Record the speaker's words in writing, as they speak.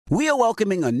we are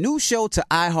welcoming a new show to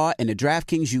iHeart and the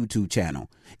DraftKings YouTube channel.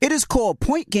 It is called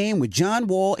Point Game with John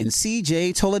Wall and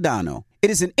CJ Toledano. It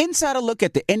is an insider look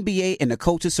at the NBA and the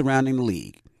coaches surrounding the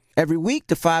league. Every week,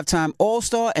 the 5-time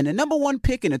All-Star and the number one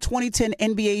pick in the 2010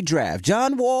 NBA Draft,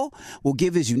 John Wall, will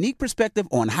give his unique perspective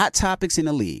on hot topics in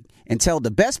the league and tell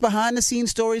the best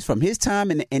behind-the-scenes stories from his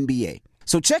time in the NBA.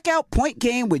 So check out Point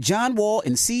Game with John Wall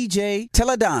and CJ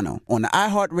Toledano on the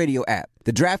iHeartRadio app,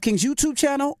 the DraftKings YouTube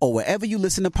channel, or wherever you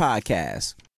listen to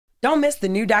podcasts. Don't miss the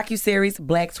new docuseries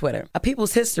Black Twitter, A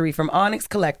People's History from Onyx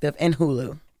Collective and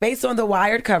Hulu. Based on the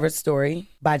Wired cover story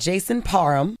by Jason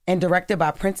Parham and directed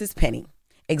by Princess Penny.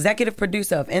 Executive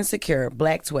producer of Insecure,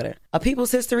 Black Twitter. A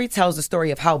People's History tells the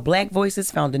story of how Black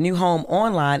voices found a new home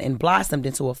online and blossomed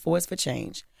into a force for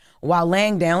change, while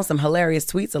laying down some hilarious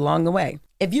tweets along the way.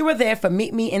 If you were there for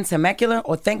Meet Me in Temecula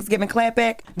or Thanksgiving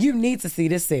Clapback, you need to see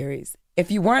this series. If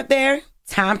you weren't there,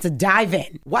 time to dive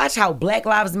in. Watch how Black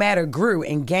Lives Matter grew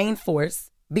and gained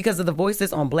force because of the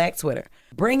voices on Black Twitter,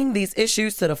 bringing these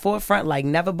issues to the forefront like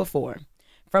never before.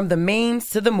 From the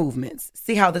memes to the movements,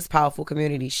 see how this powerful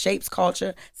community shapes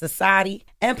culture, society,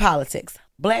 and politics.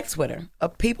 Black Twitter, A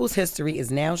People's History, is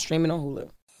now streaming on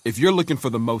Hulu. If you're looking for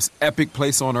the most epic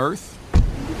place on Earth,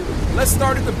 let's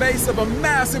start at the base of a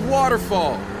massive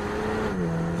waterfall.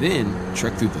 Then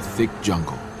trek through the thick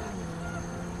jungle.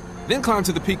 Then climb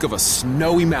to the peak of a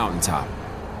snowy mountaintop.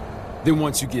 Then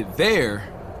once you get there,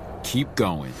 keep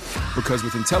going. Because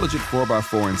with intelligent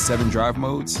 4x4 and 7 drive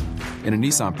modes and a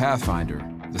Nissan Pathfinder,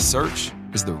 the search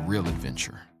is the real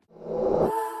adventure.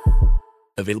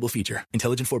 Available feature.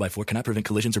 Intelligent 4x4 cannot prevent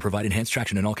collisions or provide enhanced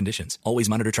traction in all conditions. Always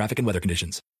monitor traffic and weather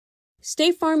conditions.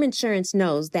 State Farm Insurance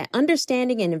knows that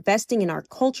understanding and investing in our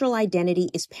cultural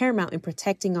identity is paramount in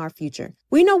protecting our future.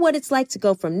 We know what it's like to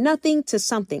go from nothing to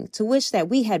something, to wish that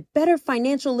we had better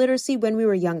financial literacy when we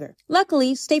were younger.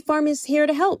 Luckily, State Farm is here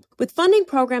to help with funding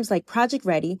programs like Project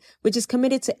Ready, which is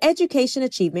committed to education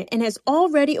achievement and has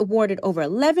already awarded over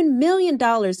 $11 million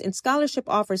in scholarship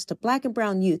offers to Black and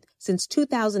Brown youth since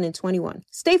 2021.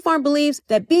 State Farm believes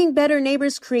that being better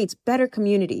neighbors creates better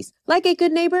communities. Like a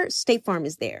good neighbor, State Farm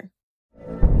is there.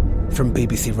 From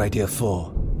BBC Radio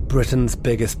 4, Britain's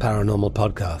biggest paranormal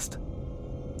podcast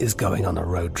is going on a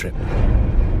road trip.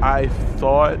 I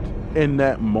thought in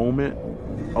that moment,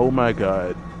 oh my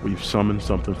God, we've summoned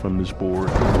something from this board.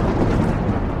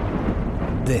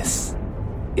 This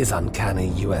is Uncanny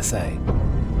USA.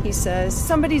 He says,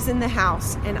 somebody's in the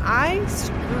house, and I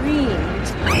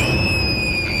screamed.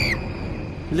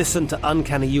 Listen to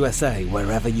Uncanny USA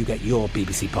wherever you get your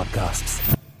BBC podcasts,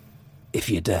 if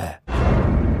you dare.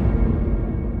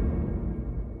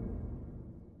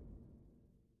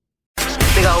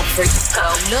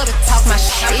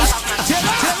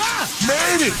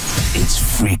 Made it! It's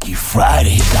Freaky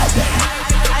Friday, goddamn.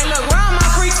 Hey, look, where are my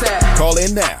freaks at? Call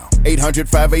in now.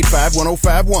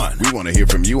 800-585-1051. We want to hear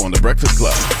from you on The Breakfast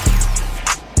Club.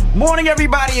 Morning,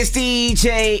 everybody. It's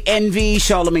DJ NV,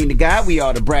 Charlamagne the Guy. We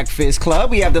are The Breakfast Club.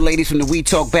 We have the ladies from the We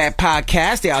Talk Back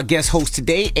podcast. They're our guest hosts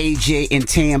today, AJ and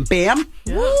Tam Bam.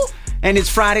 Yeah. And it's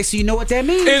Friday, so you know what that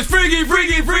means. It's Freaky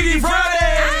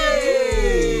Friday!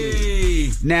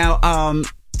 Now,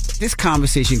 this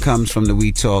conversation comes from the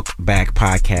We Talk Back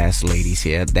podcast ladies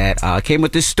here that came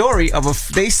with this story of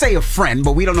they say a friend,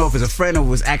 but we don't know if it's a friend or it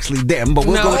was actually them, but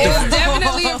we'll go with the friend.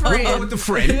 Definitely a friend. We'll go with the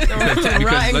friend.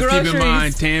 Because let's keep in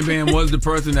mind, Tam Bam was the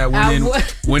person that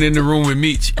went in the room with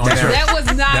Meech. That was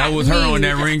not That was me. her on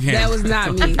that ring camera. That was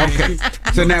not me. Okay.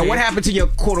 So now what happened to your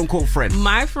quote-unquote friend?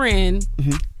 My friend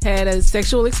had a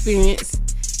sexual experience,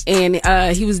 and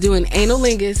he was doing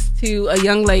anilingus to a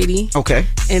young lady. Okay.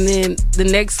 And then the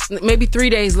next, maybe 3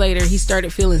 days later, he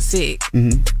started feeling sick.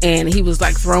 And he was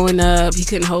like throwing up. He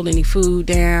couldn't hold any food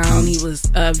down. He was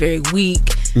very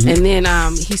weak. And then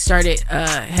he started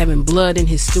having blood in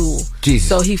his stool. Jesus.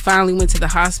 So he finally went to the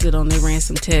hospital and they ran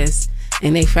some tests.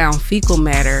 And they found fecal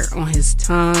matter on his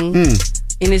tongue,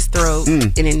 in his throat,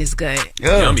 and in his gut.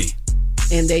 Yummy.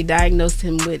 And they diagnosed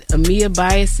him with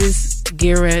amoebiasis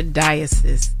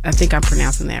ghirardiasis. I think I'm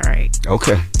pronouncing that right.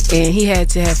 Okay. And he had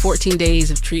to have 14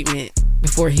 days of treatment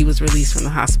before he was released from the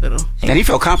hospital. And he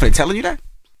felt confident telling you that?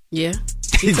 Yeah.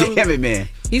 Damn it, man.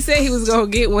 He said he was going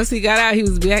to get, once he got out, he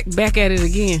was back at it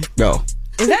again. No.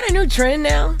 Is that a new trend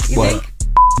now, you think?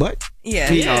 What? Yeah.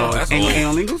 That's old.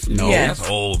 Anilingus? No. Yeah. That's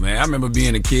old, man. I remember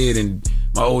being a kid and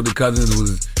my older cousins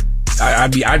was...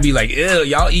 I'd be like, ew,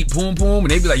 y'all eat poom poom?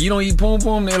 And they'd be like, you don't eat poom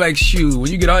poom? They're like, shoot,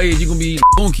 when you get our age, you're going to be eating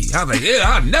bunkie. I was like, yeah,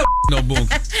 I'll never no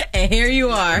bunkie. And here you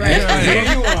are. Right.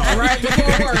 Here you are. Right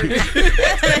before work.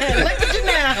 Look at you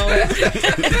now.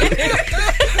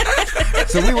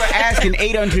 So we were asking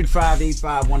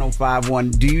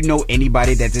 800-585-1051, do you know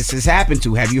anybody that this has happened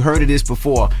to? Have you heard of this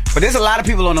before? But there's a lot of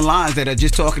people on the lines that are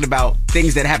just talking about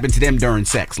things that happen to them during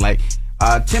sex. Like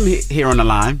Tim here on the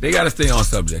line. They got to stay on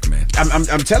subject, man.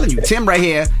 I'm telling you, Tim right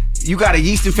here, you got a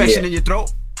yeast infection in your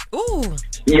throat? Ooh.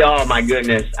 Oh, my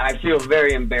goodness. I feel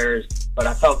very embarrassed, but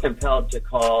I felt compelled to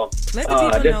call. Let the people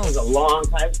know. This was a long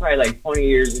time. It's probably like 20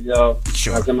 years ago.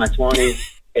 Sure. I was in my 20s,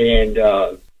 and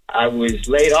I was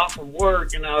laid off from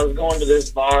work, and I was going to this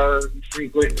bar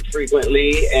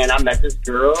frequently, and I met this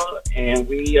girl, and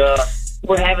we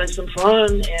were having some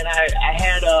fun, and I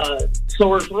had a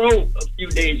sore throat a few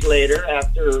days later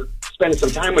after spending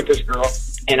some time with this girl,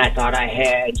 and I thought I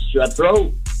had strep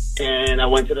throat. And I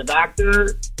went to the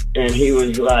doctor, and he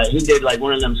was he did like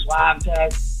one of them swab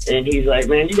tests, and he's like,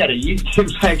 "Man, you got a yeast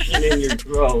infection in your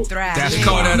throat." That's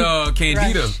called that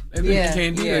Candida. Yeah.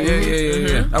 Candida.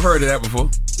 Yeah. I've heard of that before.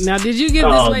 Now, did you give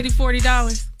this lady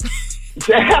 $40?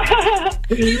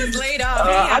 He was laid off.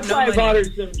 I probably bought her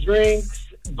some drinks,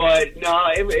 but no,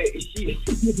 I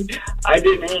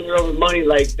didn't hand her over money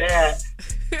like that.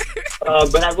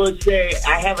 But I will say,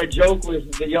 I have a joke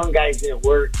with the young guys at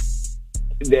work.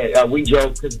 That we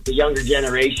joke because the younger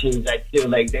generations, I feel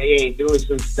like they ain't doing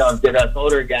some stuff that us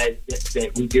older guys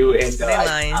that we do, and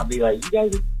I'll be like, "You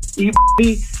guys,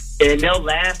 and they'll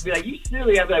laugh, be like, "You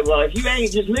silly." I'll be like, "Well, if you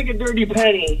ain't, just lick a dirty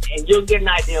penny, and you'll get an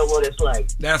idea of what it's like."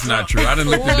 That's not true. I done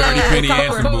licked the dirty penny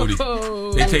and some booty.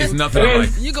 They taste nothing alike.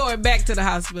 You going back to the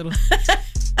hospital?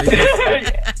 They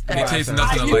taste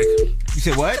nothing alike. You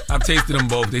said what? I've tasted them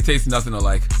both. They taste nothing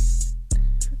alike.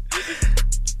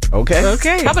 Okay.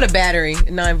 How about a battery?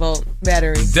 9-volt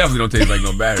battery. Definitely don't taste like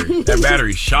no battery. That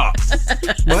battery's sharp.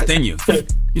 What? Sting you. You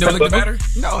never licked the battery?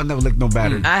 No, I never licked no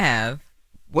battery. I have.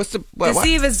 What's the... To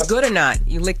see if it's good or not,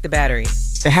 you lick the battery.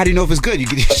 And how do you know if it's good? You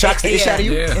get shots to shot of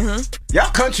you? Yeah.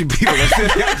 Y'all country people. Y'all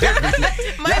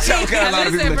South Carolina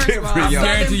people are different. I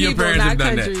guarantee your parents have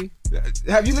done that.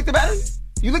 Have you licked the battery?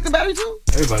 You licked the battery too?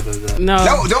 Everybody does that. No.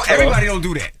 Everybody don't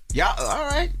do that. Y'all, all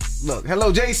right. Look,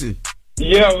 hello, Jason.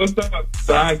 Yeah, what's up?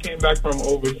 So I came back from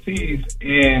overseas,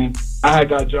 and I had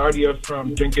got Giardia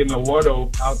from drinking the water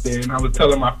out there, and I was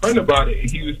telling my friend about it, and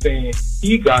he was saying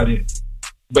he got it,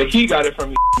 but he got it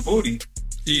from booty.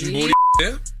 Eating booty?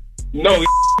 Yeah? No,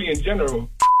 in general.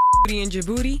 Booty and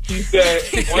Djibouti? He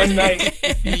said one night,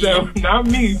 not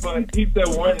me, but he said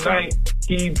one night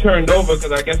he turned over,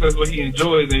 because I guess that's what he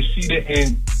enjoys, and she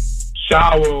didn't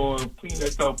shower or clean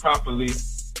herself properly,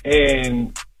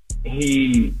 and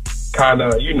he kind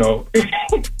of, I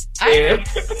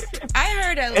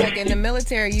heard that like in the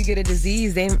military, you get a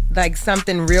disease, they like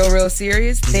something real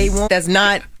serious. They won't. That's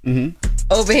not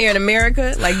over here in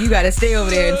America. Like you got to stay over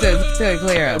there until it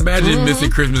clear up. Imagine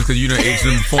missing Christmas because you done ate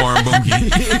some foreign boogie.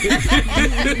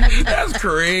 That's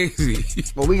crazy.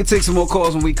 Well, we can take some more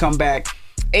calls when we come back.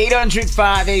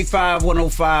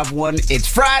 800-585-1051. It's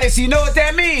Friday, so you know what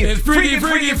that means. It's Freaky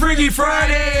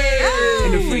Friday. Hey.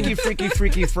 And the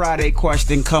Freaky Friday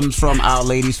question comes from our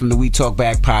ladies from the We Talk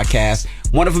Back podcast.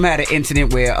 One of them had an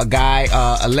incident where a guy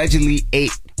allegedly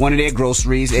ate one of their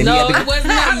groceries. And No, he had it was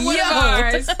not one of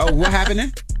ours. Oh, what happened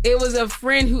then? It was a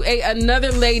friend who ate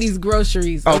another lady's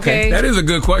groceries. Okay. That is a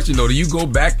good question, though. Do you go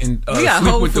back and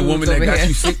sleep with the woman that got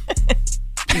you sick?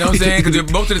 You know what I'm saying?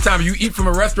 Because most of the time, you eat from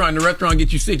a restaurant and the restaurant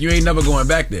gets you sick. You ain't never going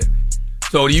back there.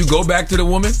 So do you go back to the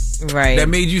woman that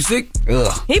made you sick?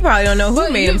 Ugh. He probably don't know who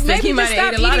made him sick. He might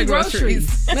have ate a lot of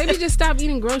groceries. Maybe just stop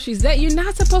eating groceries. You're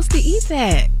not supposed to eat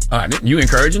that. You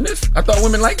encouraging this? I thought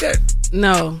women like that.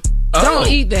 No. Don't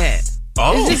eat that.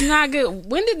 Oh. It's just not good.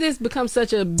 When did this become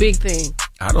such a big thing?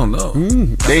 I don't know.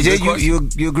 AJ,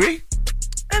 you agree?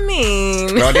 I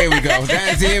mean... Oh, there we go.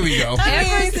 There we go.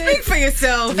 Speak for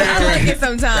yourself. I like it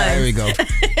sometimes. There we go.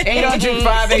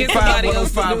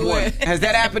 800-585-1051. Has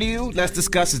that happened to you? Let's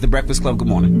discuss. It's The Breakfast Club. Good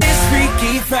morning. It's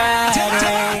Freaky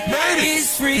Friday.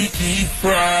 It's Freaky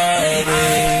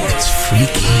Friday. It's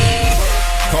freaky.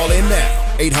 Call in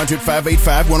now.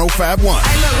 800-585-1051.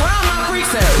 Hey, look, where are my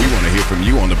freaks at? We want to hear from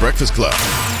you on The Breakfast Club.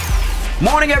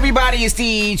 Morning, everybody. It's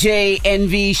DJ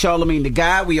NV, Charlamagne the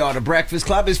Guy. We are The Breakfast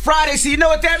Club. It's Friday, so you know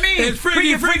what that means. It's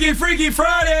Freaky Friday.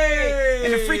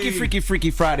 And the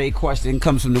Freaky Friday question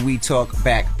comes from the We Talk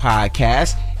Back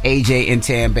podcast. AJ and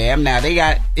Tam Bam. Now, they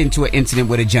got into an incident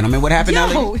with a gentleman. What happened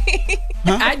now?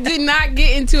 Huh? I did not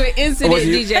get into an incident,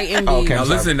 DJ NV. Okay, now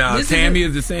listen now. Tammy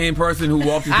is the same person who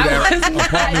walked into that apartment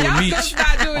with Meech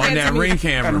on that ring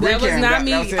camera. That was not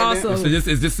me also. So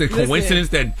is this a coincidence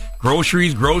that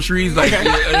groceries like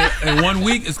in 1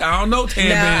 week? I don't know, Tam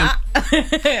Bam.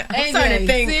 I'm starting to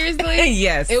think. Seriously?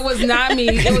 Yes. It was not me.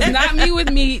 It was not me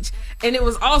with Meech. And it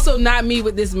was also not me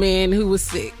with this man who was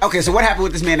sick. Okay, so what happened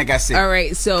with this man that got sick? All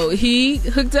right, so he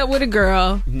hooked up with a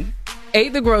girl,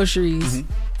 ate the groceries.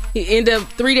 He ended up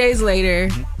 3 days later.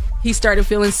 He started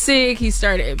feeling sick. He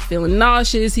started feeling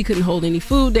nauseous. He couldn't hold any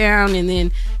food down. And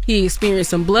then he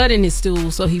experienced some blood in his stool.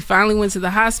 So he finally went to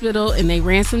the hospital and they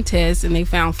ran some tests and they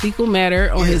found fecal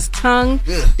matter on his tongue,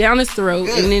 down his throat,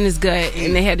 and in his gut.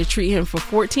 And they had to treat him for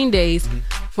 14 days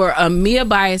for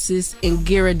amoebiasis and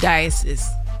giardiasis.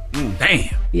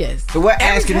 Damn. Yes. So we're Every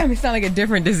asking, time it sounds like a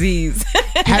different disease.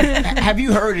 have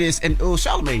you heard of this? And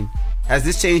Charlamagne, has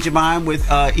this changed your mind with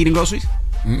eating groceries?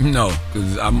 No,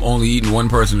 because I'm only eating one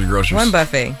person's groceries. One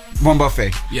buffet. One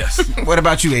buffet. Yes. What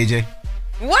about you, AJ?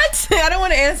 What? I don't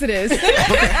want to answer this. Plead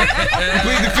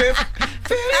the fifth.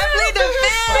 I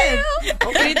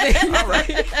plead the fifth. All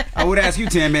right. I would ask you,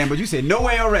 Tan Man, but you said no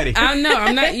way already. I know.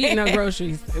 I'm not eating no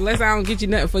groceries unless I don't get you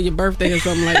nothing for your birthday or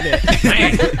something like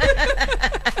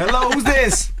that. Hello, who's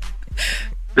this?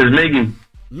 This is Miggy.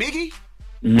 Miggy?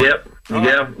 Yep.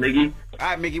 Yeah, Miggy. All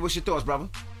right, Miggy, what's your thoughts, brother?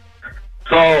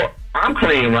 So, I'm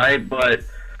clean, right? But,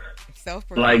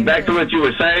 like, back to what you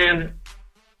were saying,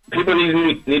 people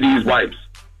need to use wipes.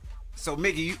 So,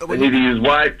 Miggy, they need to use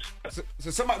wipes. So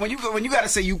somebody, when you gotta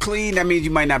say you clean, that means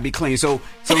you might not be clean. So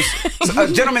a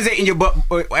gentleman's ate in your butt,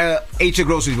 ate your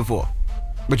groceries before,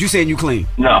 but you saying you clean?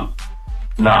 No.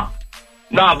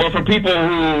 But for people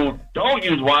who don't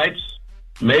use wipes,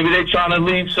 maybe they're trying to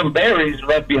leave some berries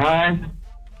left behind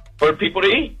for people to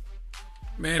eat.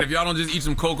 Man, if y'all don't just eat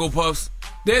some Cocoa Puffs,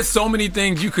 there's so many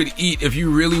things you could eat if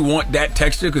you really want that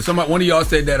texture. Because one of y'all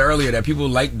said that earlier, that people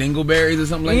like dingleberries or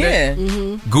something like that.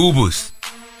 Goobas,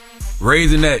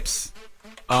 Raisinets,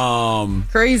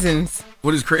 Craisins.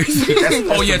 What is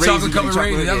craisins? Oh yeah, chocolate covered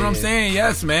raisins. That's what I'm saying.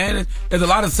 Yes, man. There's a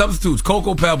lot of substitutes.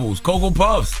 Cocoa Pebbles, Cocoa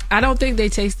Puffs. I don't think they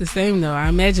taste the same though. I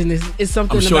imagine it's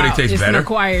something I'm sure about they taste it's better. an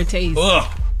acquired taste.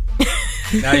 Ugh.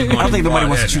 Now you're going I don't think nobody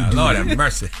wants to chew. Lord have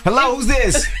mercy. Hello, who's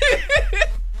this?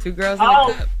 Two girls in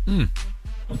a cup.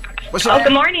 What's your name?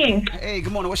 Good morning. Hey,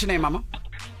 good morning. What's your name, Mama?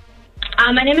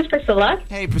 My name is Priscilla.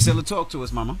 Hey, Priscilla, talk to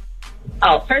us, Mama.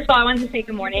 Oh, first of all, I wanted to say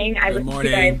good morning. I listen to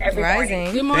you guys every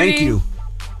morning. Good morning. Thank you.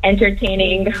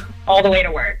 Entertaining all the way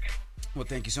to work. Well,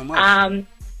 thank you so much.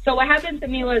 So what happened to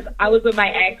me was I was with my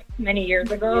ex many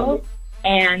years ago,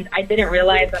 and I didn't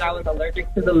realize that I was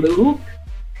allergic to the lube.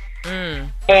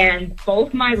 And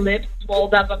both my lips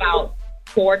swelled up about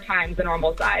 4 times the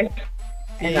normal size.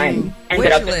 And I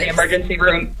ended up in the emergency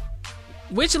room.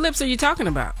 Which lips are you talking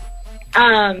about?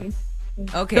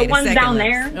 Okay, the ones down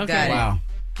lips. there. Okay. Wow.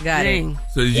 Got it.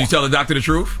 So did you tell the doctor the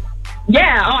truth?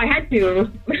 Yeah, I had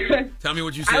to. Tell me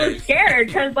what you said. I was scared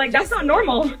because, that's not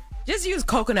normal. Just use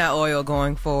coconut oil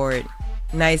going forward.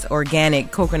 Nice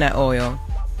organic coconut oil.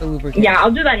 The lubricant. Yeah,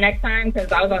 I'll do that next time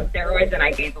because I was on steroids and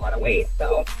I gained a lot of weight.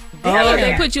 So.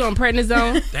 They put you on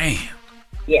prednisone? Damn.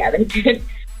 Yeah, they did.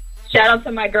 Shout out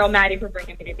to my girl Maddie for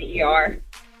bringing me to the ER.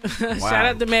 Shout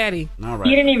out to Maddie. All right.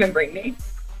 He didn't even bring me.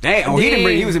 Damn. Oh, he didn't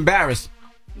bring. He was embarrassed.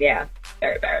 Yeah,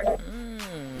 very embarrassed.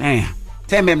 Damn.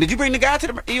 Tam, ma'am, did you bring the guy to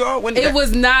the ER? It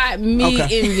was not me,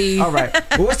 Envy. All right.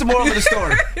 Well, what's the moral of the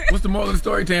story? What's the moral of the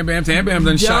story, Tam Bam? Tam Bam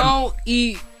done shot. Don't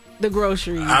eat the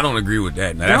groceries. I don't agree with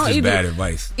that. Now, that's just bad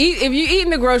advice. If you're eating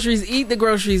the groceries, eat the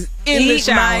groceries in the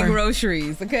shower. Eat my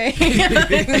groceries, okay?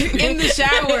 In the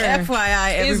shower.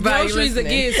 FYI, everybody it's groceries listening.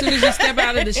 again as soon as you step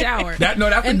out of the shower.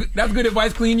 That's good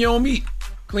advice. Clean your own meat.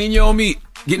 Clean your own meat.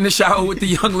 Get in the shower with the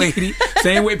young lady.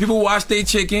 Same way people wash their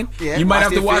chicken. Yeah, you might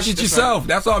have to wash fish, it yourself.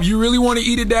 That's all. If you really want to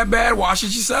eat it that bad, wash it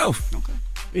yourself. Okay.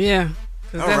 Yeah.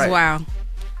 Because that's wild.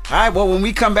 All right, well, when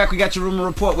we come back, we got your rumor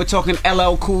report. We're talking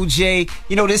LL Cool J.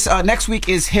 You know, this next week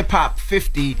is Hip Hop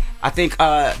 50. I think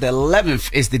the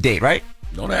 11th is the date, right?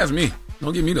 Don't ask me.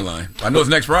 Don't give me the line. I know it's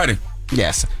next Friday.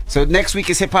 Yes. So next week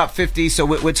is Hip Hop 50. So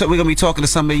we're going to be talking to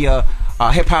some of your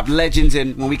hip hop legends.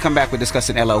 And when we come back, we're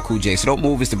discussing LL Cool J. So don't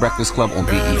move. It's The Breakfast Club on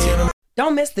BET.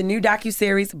 Don't miss the new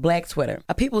docuseries Black Twitter,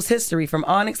 A People's History from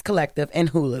Onyx Collective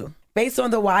and Hulu. Based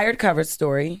on the Wired cover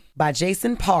story by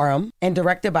Jason Parham and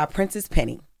directed by Princess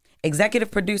Penny. Executive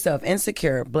producer of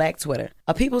Insecure, Black Twitter.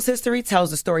 A People's History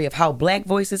tells the story of how Black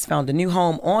voices found a new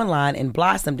home online and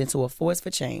blossomed into a force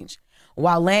for change,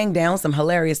 while laying down some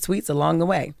hilarious tweets along the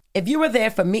way. If you were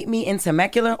there for Meet Me in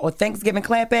Temecula or Thanksgiving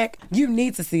Clapback, you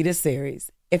need to see this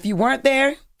series. If you weren't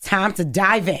there, time to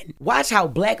dive in. Watch how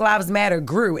Black Lives Matter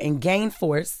grew and gained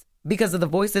force because of the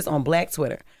voices on Black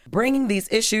Twitter, bringing these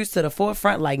issues to the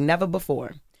forefront like never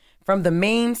before. From the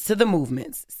memes to the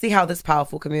movements, see how this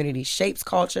powerful community shapes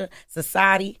culture,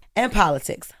 society, and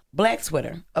politics. Black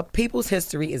Twitter, A People's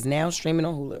History is now streaming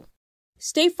on Hulu.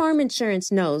 State Farm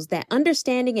Insurance knows that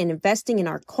understanding and investing in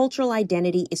our cultural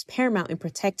identity is paramount in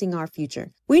protecting our future.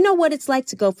 We know what it's like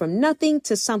to go from nothing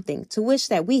to something, to wish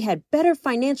that we had better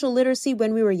financial literacy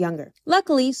when we were younger.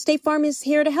 Luckily, State Farm is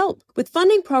here to help with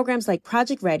funding programs like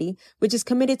Project Ready, which is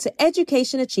committed to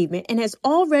education achievement and has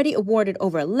already awarded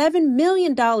over $11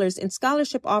 million in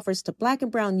scholarship offers to Black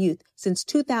and Brown youth since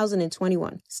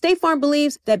 2021. State Farm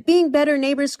believes that being better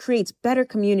neighbors creates better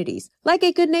communities. Like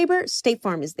a good neighbor, State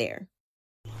Farm is there.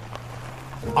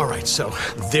 All right, so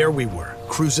there we were,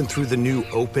 cruising through the new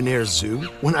open-air zoo,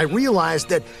 when I realized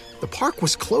that the park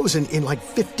was closing in like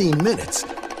 15 minutes.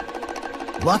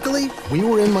 Luckily, we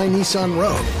were in my Nissan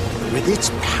Rogue. With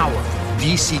its powerful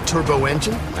VC turbo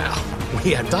engine, well,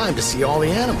 we had time to see all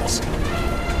the animals.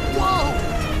 Whoa!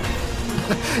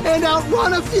 And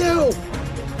outrun a few!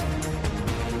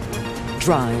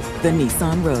 Drive the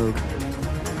Nissan Rogue.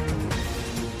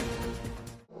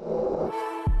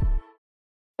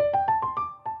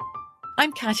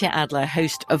 I'm Katya Adler,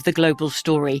 host of The Global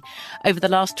Story. Over the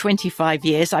last 25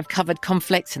 years, I've covered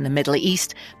conflicts in the Middle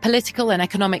East, political and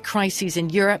economic crises in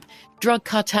Europe, drug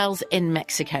cartels in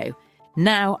Mexico.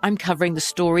 Now I'm covering the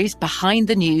stories behind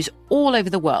the news all over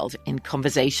the world in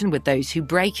conversation with those who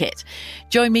break it.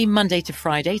 Join me Monday to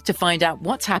Friday to find out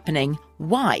what's happening,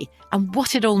 why, and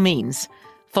what it all means.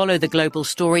 Follow The Global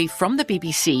Story from the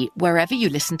BBC wherever you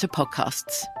listen to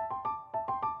podcasts.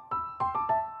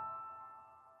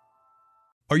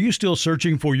 Are you still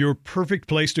searching for your perfect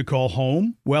place to call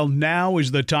home? Well, now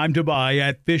is the time to buy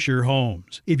at Fisher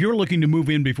Homes. If you're looking to move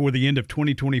in before the end of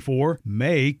 2024,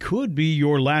 May could be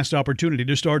your last opportunity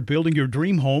to start building your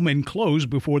dream home and close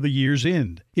before the year's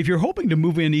end. If you're hoping to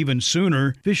move in even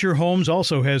sooner, Fisher Homes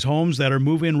also has homes that are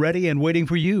move-in ready and waiting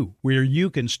for you, where you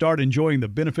can start enjoying the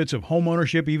benefits of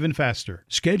homeownership even faster.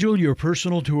 Schedule your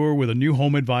personal tour with a new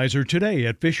home advisor today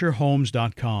at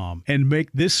FisherHomes.com and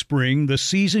make this spring the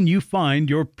season you find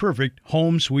your perfect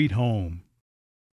home sweet home.